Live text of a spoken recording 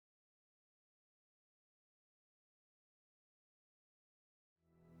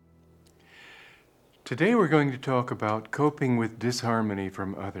Today we're going to talk about coping with disharmony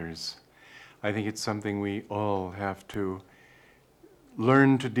from others. I think it's something we all have to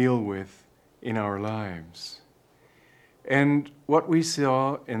learn to deal with in our lives. And what we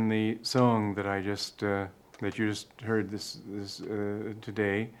saw in the song that that you just heard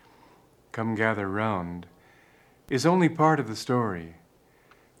today, "Come Gather Round," is only part of the story.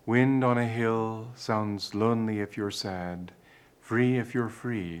 Wind on a hill sounds lonely if you're sad, free if you're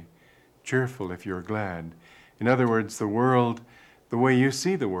free, cheerful if you're glad. In other words, the way you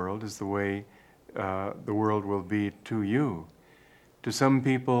see the world is the way the world will be to you. To some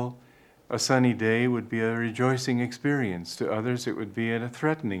people, a sunny day would be a rejoicing experience. To others, it would be a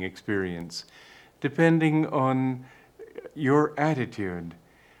threatening experience, depending on your attitude.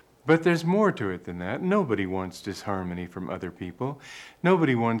 But there's more to it than that. Nobody wants disharmony from other people.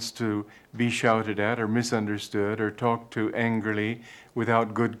 Nobody wants to be shouted at or misunderstood or talked to angrily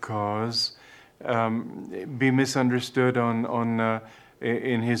without good cause, be misunderstood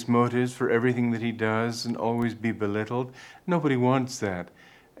in his motives for everything that he does, and always be belittled. Nobody wants that.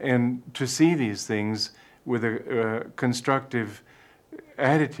 And to see these things with a constructive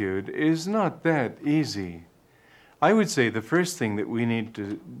attitude is not that easy. I would say the first thing that we need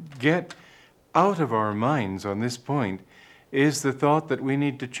to get out of our minds on this point is the thought that we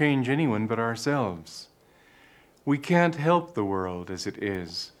need to change anyone but ourselves. We can't help the world as it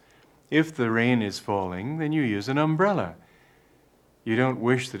is. If the rain is falling, then you use an umbrella. You don't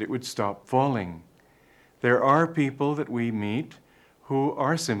wish that it would stop falling. There are people that we meet who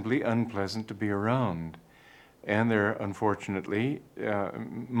are simply unpleasant to be around. And there, unfortunately,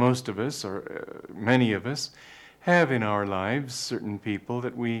 most of us, or many of us, have in our lives certain people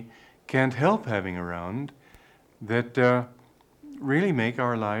that we can't help having around that really make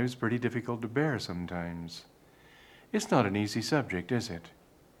our lives pretty difficult to bear sometimes. It's not an easy subject, is it?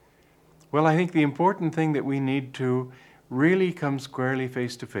 Well, I think the important thing that we need to really come squarely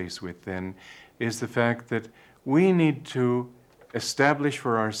face to face with then is the fact that we need to establish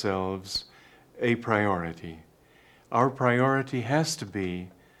for ourselves a priority. Our priority has to be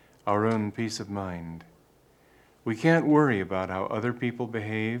our own peace of mind. We can't worry about how other people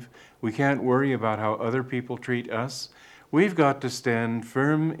behave. We can't worry about how other people treat us. We've got to stand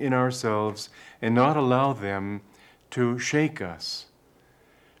firm in ourselves and not allow them to shake us.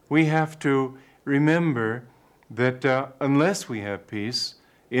 We have to remember that unless we have peace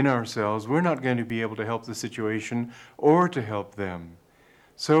in ourselves, we're not going to be able to help the situation or to help them.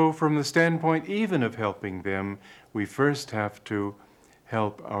 So from the standpoint even of helping them, we first have to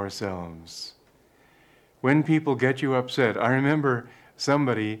help ourselves. When people get you upset, I remember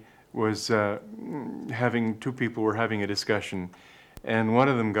somebody was two people were having a discussion, and one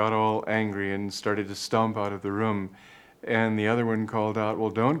of them got all angry and started to stomp out of the room, and the other one called out,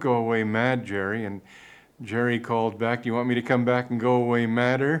 "Well, don't go away mad, Jerry." And Jerry called back, "Do you want me to come back and go away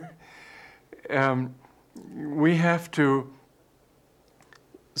madder?" We have to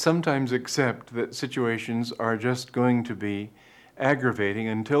sometimes accept that situations are just going to be aggravating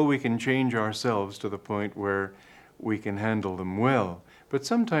until we can change ourselves to the point where we can handle them well. But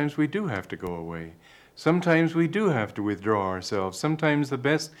sometimes we do have to go away. Sometimes we do have to withdraw ourselves. Sometimes the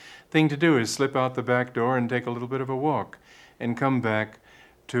best thing to do is slip out the back door and take a little bit of a walk and come back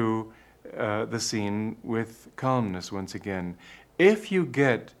to the scene with calmness once again. If you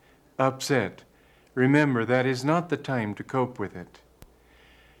get upset, remember that is not the time to cope with it.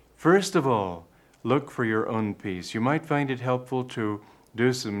 First of all, look for your own peace. You might find it helpful to do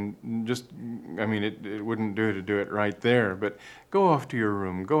it wouldn't do to do it right there, but go off to your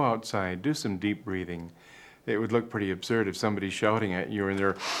room, go outside, do some deep breathing. It would look pretty absurd if somebody's shouting at you and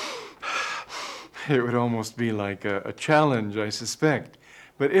they're, it would almost be like a challenge, I suspect.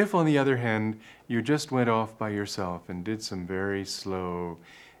 But if, on the other hand, you just went off by yourself and did some very slow,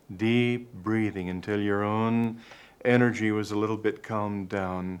 deep breathing until your own energy was a little bit calmed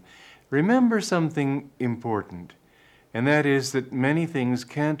down, remember something important, and that is that many things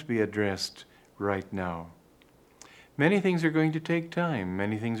can't be addressed right now. Many things are going to take time.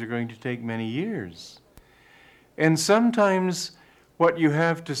 Many things are going to take many years. And sometimes what you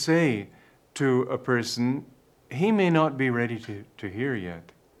have to say to a person, he may not be ready to hear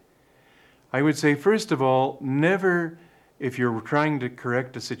yet. I would say, first of all, never, if you're trying to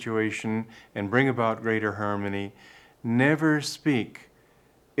correct a situation and bring about greater harmony, never speak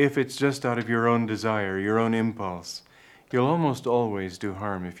if it's just out of your own desire, your own impulse. You'll almost always do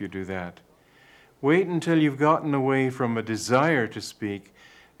harm if you do that. Wait until you've gotten away from a desire to speak,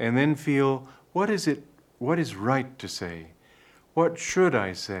 and then feel, what is right to say? What should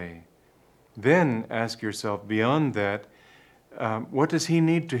I say? Then ask yourself beyond that, what does he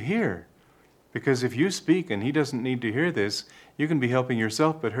need to hear? Because if you speak and he doesn't need to hear this, you can be helping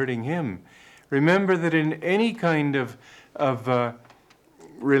yourself but hurting him. Remember that in any kind of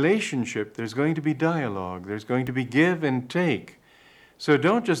relationship, there's going to be dialogue. There's going to be give and take. So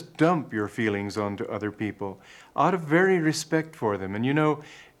don't just dump your feelings onto other people out of very respect for them. And you know,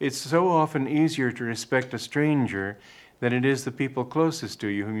 it's so often easier to respect a stranger than it is the people closest to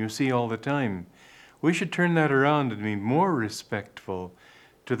you, whom you see all the time. We should turn that around and be more respectful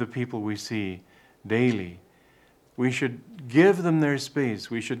to the people we see daily. We should give them their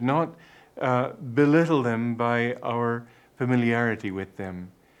space. We should not belittle them by our familiarity with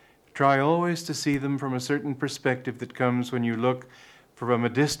them. Try always to see them from a certain perspective that comes when you look from a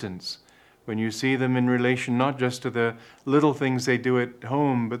distance, when you see them in relation not just to the little things they do at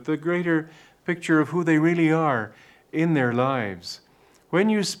home, but the greater picture of who they really are in their lives. When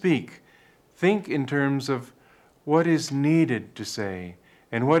you speak, think in terms of what is needed to say.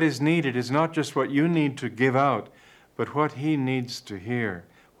 And what is needed is not just what you need to give out, but what he needs to hear.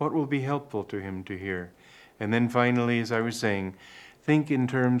 What will be helpful to him to hear? And then finally, as I was saying, think in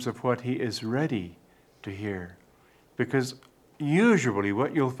terms of what he is ready to hear. Because usually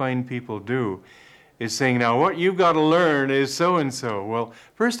what you'll find people do is saying, now what you've got to learn is so-and-so. Well,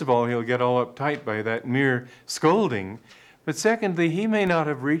 first of all, he'll get all uptight by that mere scolding. But secondly, he may not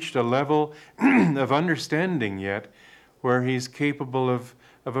have reached a level of understanding yet where he's capable of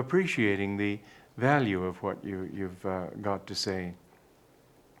appreciating the value of what you've got to say.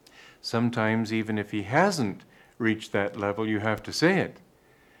 Sometimes, even if he hasn't reached that level, you have to say it.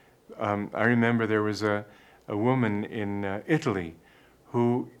 I remember there was a woman in Italy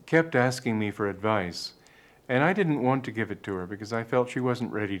who kept asking me for advice, and I didn't want to give it to her because I felt she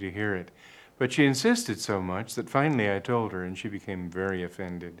wasn't ready to hear it. But she insisted so much that finally I told her, and she became very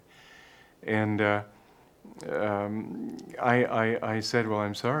offended. And I said, well,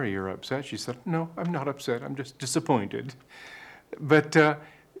 I'm sorry you're upset. She said, no, I'm not upset. I'm just disappointed. But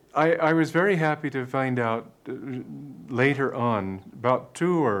I was very happy to find out later on, about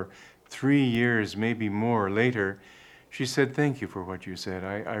 2 or 3 years, maybe more later, she said, thank you for what you said.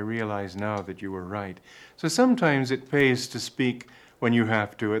 I realize now that you were right. So sometimes it pays to speak when you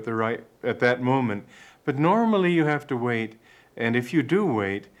have to at that moment. But normally you have to wait. And if you do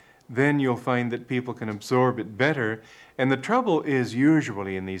wait, then you'll find that people can absorb it better. And the trouble is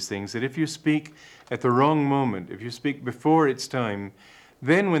usually in these things that if you speak at the wrong moment, if you speak before it's time,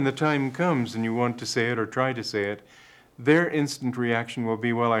 then when the time comes and you want to say it or try to say it, their instant reaction will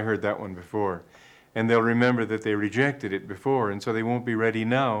be, well, I heard that one before. And they'll remember that they rejected it before, and so they won't be ready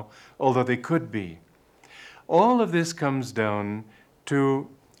now, although they could be. All of this comes down to,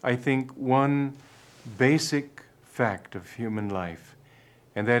 I think, one basic fact of human life,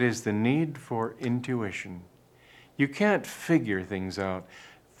 and that is the need for intuition. You can't figure things out.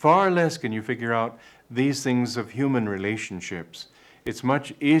 Far less can you figure out these things of human relationships. It's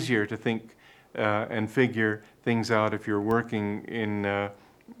much easier to think and figure things out if you're working in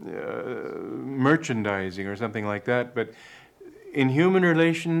merchandising or something like that. But in human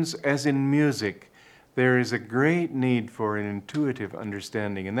relations, as in music, there is a great need for an intuitive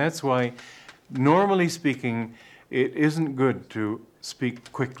understanding. And that's why, normally speaking, it isn't good to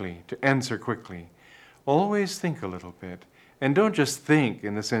speak quickly, to answer quickly. Always think a little bit. And don't just think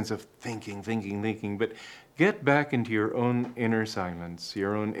in the sense of thinking, but get back into your own inner silence,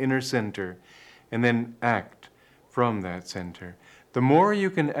 your own inner center, and then act from that center. The more you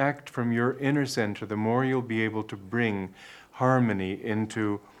can act from your inner center, the more you'll be able to bring harmony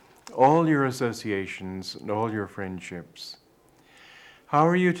into all your associations and all your friendships. How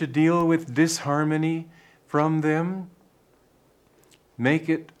are you to deal with disharmony from them? Make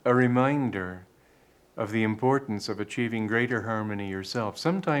it a reminder of the importance of achieving greater harmony yourself.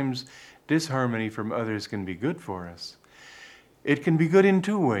 Sometimes disharmony from others can be good for us. It can be good in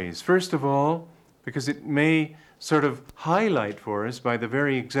 2 ways. First of all, because it may sort of highlight for us by the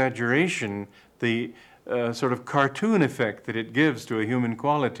very exaggeration, the sort of cartoon effect that it gives to a human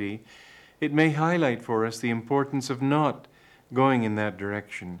quality, it may highlight for us the importance of not going in that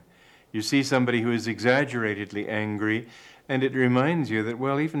direction. You see somebody who is exaggeratedly angry, and it reminds you that,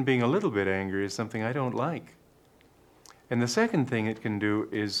 well, even being a little bit angry is something I don't like. And the second thing it can do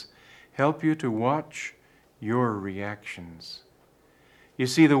is help you to watch your reactions. You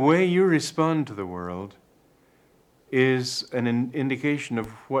see, the way you respond to the world is an indication of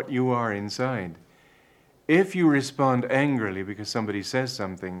what you are inside. If you respond angrily because somebody says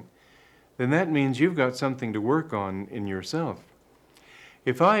something, then that means you've got something to work on in yourself.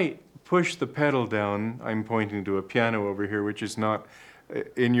 If I push the pedal down, I'm pointing to a piano over here, which is not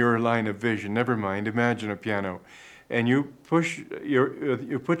in your line of vision. Never mind, imagine a piano. and you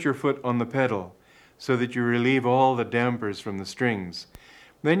put your foot on the pedal so that you relieve all the dampers from the strings.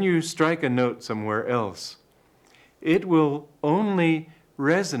 Then you strike a note somewhere else. It will only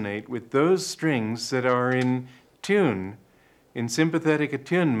resonate with those strings that are in tune, in sympathetic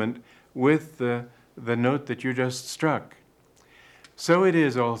attunement with the note that you just struck. So it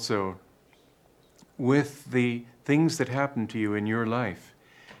is also with the things that happen to you in your life.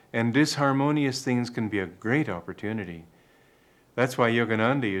 And disharmonious things can be a great opportunity. That's why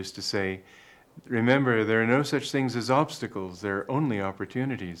Yogananda used to say, remember, there are no such things as obstacles, there are only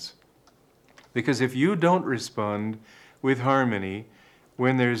opportunities. Because if you don't respond with harmony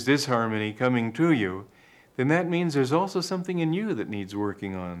when there's disharmony coming to you, then that means there's also something in you that needs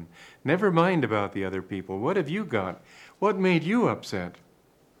working on. Never mind about the other people. What have you got? What made you upset?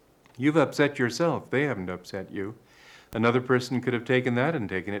 You've upset yourself. They haven't upset you. Another person could have taken that and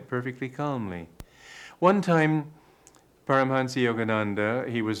taken it perfectly calmly. One time, Paramahansa Yogananda,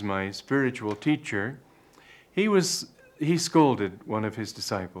 he was my spiritual teacher, he scolded one of his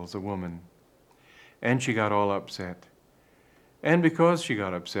disciples, a woman, and she got all upset. And because she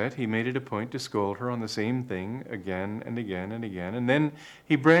got upset, he made it a point to scold her on the same thing again and again and again. And then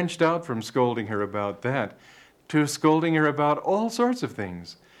he branched out from scolding her about that to scolding her about all sorts of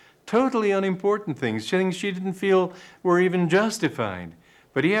things, totally unimportant things she didn't feel were even justified.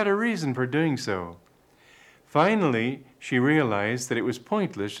 But he had a reason for doing so. Finally, she realized that it was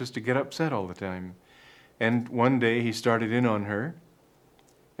pointless just to get upset all the time. And one day he started in on her,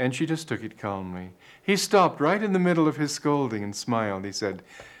 and she just took it calmly. He stopped right in the middle of his scolding and smiled. He said,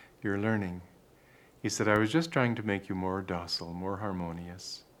 "You're learning." He said, "I was just trying to make you more docile, more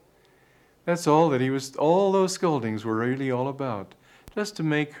harmonious." That's all all those scoldings were really all about. Just to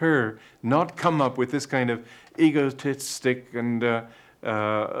make her not come up with this kind of egotistic and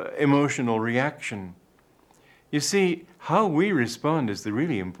emotional reaction. You see, how we respond is the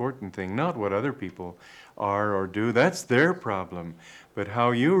really important thing, not what other people are or do. That's their problem. But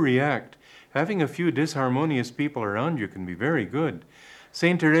how you react. Having a few disharmonious people around you can be very good.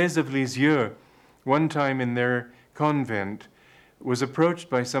 Saint Therese of Lisieux, one time in their convent, was approached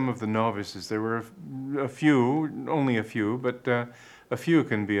by some of the novices. There were a few, only a few, but a few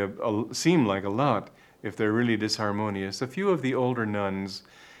can be seem like a lot if they're really disharmonious. A few of the older nuns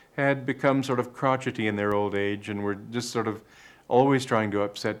had become sort of crotchety in their old age and were just sort of always trying to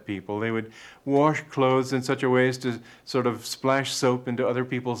upset people. They would wash clothes in such a way as to sort of splash soap into other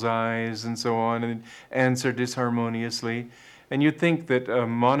people's eyes and so on, and answer disharmoniously. And you'd think that a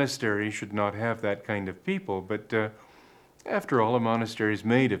monastery should not have that kind of people, but after all, a monastery is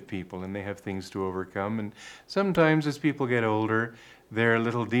made of people and they have things to overcome. And sometimes as people get older, their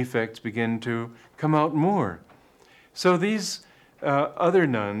little defects begin to come out more. So these other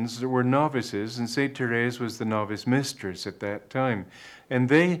nuns were novices, and Saint Therese was the novice mistress at that time. And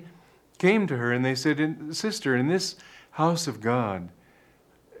they came to her and they said, "Sister, in this house of God,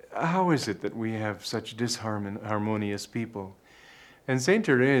 how is it that we have such disharmonious people?" And Saint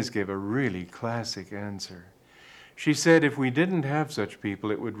Therese gave a really classic answer. She said, if we didn't have such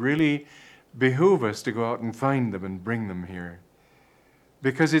people, it would really behoove us to go out and find them and bring them here.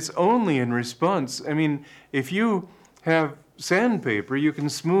 Because it's only in response. I mean, if you have sandpaper, you can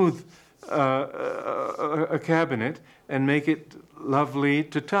smooth a cabinet and make it lovely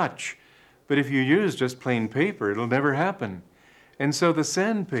to touch. But if you use just plain paper, it'll never happen. And so the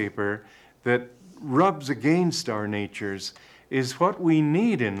sandpaper that rubs against our natures is what we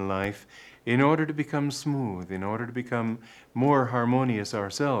need in life in order to become smooth, in order to become more harmonious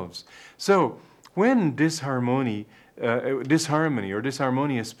ourselves. So when disharmony or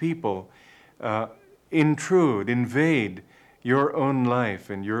disharmonious people invade your own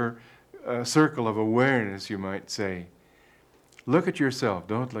life and your circle of awareness, you might say, look at yourself,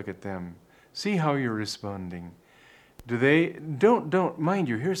 don't look at them. See how you're responding. Don't mind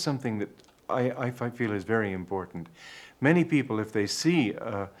you, here's something that I feel is very important. Many people, if they see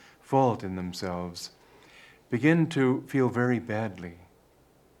a fault in themselves, begin to feel very badly.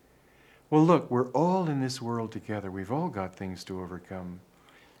 Well, look, we're all in this world together. We've all got things to overcome.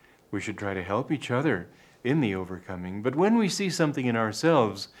 We should try to help each other in the overcoming. But when we see something in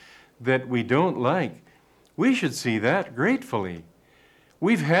ourselves that we don't like, we should see that gratefully.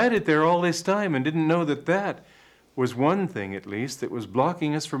 We've had it there all this time and didn't know that that was one thing, at least, that was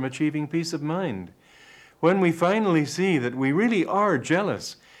blocking us from achieving peace of mind. When we finally see that we really are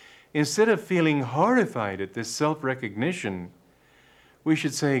jealous, instead of feeling horrified at this self-recognition, we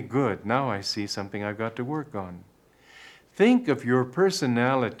should say, good, now I see something I've got to work on. Think of your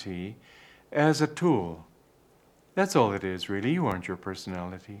personality as a tool. That's all it is, really. You aren't your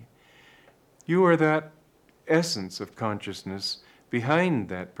personality. You are that essence of consciousness behind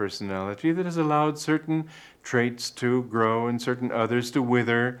that personality that has allowed certain traits to grow and certain others to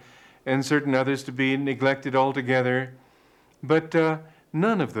wither and certain others to be neglected altogether. But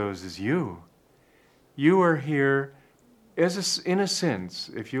none of those is you. You are here in a sense,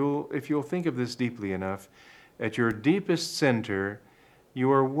 if you'll think of this deeply enough, at your deepest center,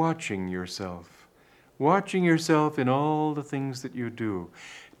 you are watching yourself in all the things that you do.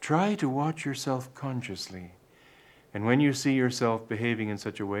 Try to watch yourself consciously. And when you see yourself behaving in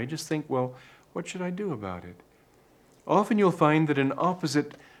such a way, just think, well, what should I do about it? Often you'll find that an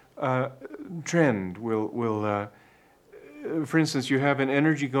opposite trend will for instance, you have an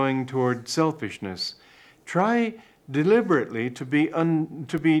energy going toward selfishness. Try deliberately to be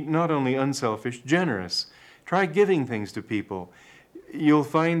not only unselfish, generous. Try giving things to people. You'll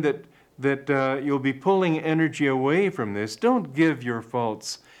find that you'll be pulling energy away from this. Don't give your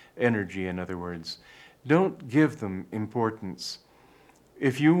faults energy, in other words. Don't give them importance.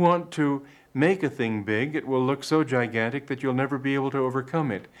 If you want to make a thing big, it will look so gigantic that you'll never be able to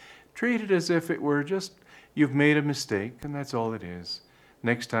overcome it. Treat it as if it were just you've made a mistake, and that's all it is.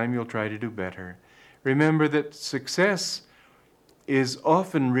 Next time you'll try to do better. Remember that success is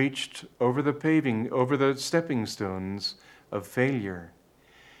often reached over the stepping stones of failure.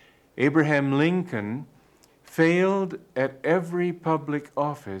 Abraham Lincoln failed at every public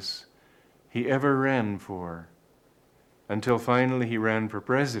office he ever ran for, until finally he ran for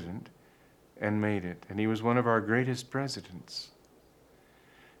president and made it. And he was one of our greatest presidents.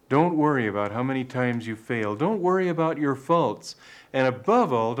 Don't worry about how many times you fail. Don't worry about your faults. And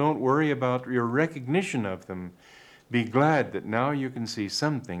above all, don't worry about your recognition of them. Be glad that now you can see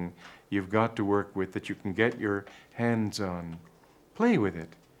something you've got to work with that you can get your hands on. Play with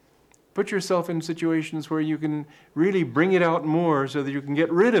it. Put yourself in situations where you can really bring it out more so that you can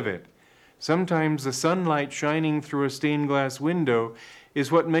get rid of it. Sometimes the sunlight shining through a stained glass window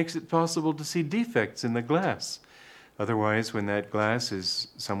is what makes it possible to see defects in the glass. Otherwise, when that glass is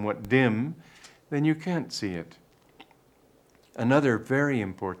somewhat dim, then you can't see it. Another very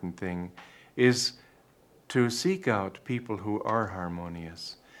important thing is to seek out people who are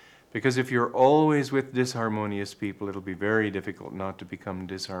harmonious. Because if you're always with disharmonious people, it'll be very difficult not to become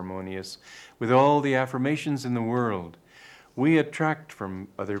disharmonious. With all the affirmations in the world, we attract from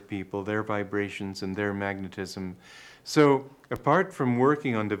other people their vibrations and their magnetism. So, apart from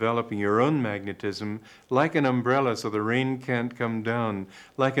working on developing your own magnetism, like an umbrella so the rain can't come down,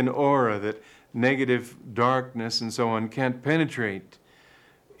 like an aura that negative darkness and so on can't penetrate,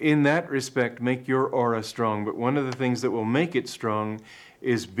 in that respect, make your aura strong. But one of the things that will make it strong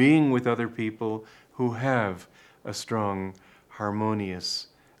is being with other people who have a strong, harmonious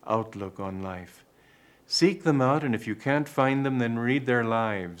outlook on life. Seek them out, and if you can't find them, then read their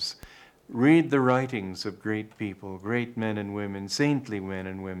lives. Read the writings of great people, great men and women, saintly men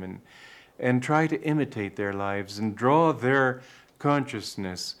and women, and try to imitate their lives and draw their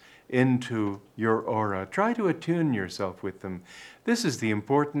consciousness into your aura. Try to attune yourself with them. This is the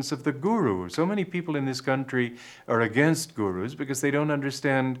importance of the guru. So many people in this country are against gurus because they don't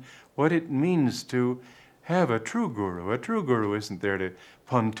understand what it means to have a true guru. A true guru isn't there to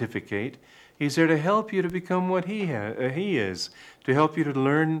pontificate. He's there to help you to become what he is, to help you to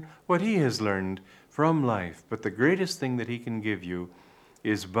learn what he has learned from life. But the greatest thing that he can give you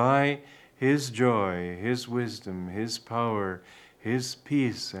is by his joy, his wisdom, his power, his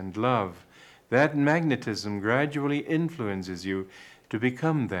peace and love. That magnetism gradually influences you to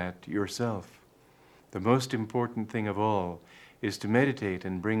become that yourself. The most important thing of all is to meditate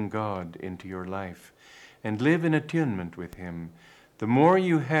and bring God into your life and live in attunement with him. The more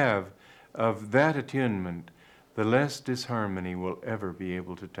you have of that attunement, the less disharmony will ever be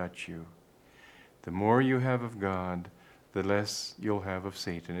able to touch you. The more you have of God, the less you'll have of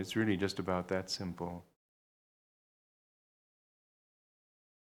Satan. It's really just about that simple.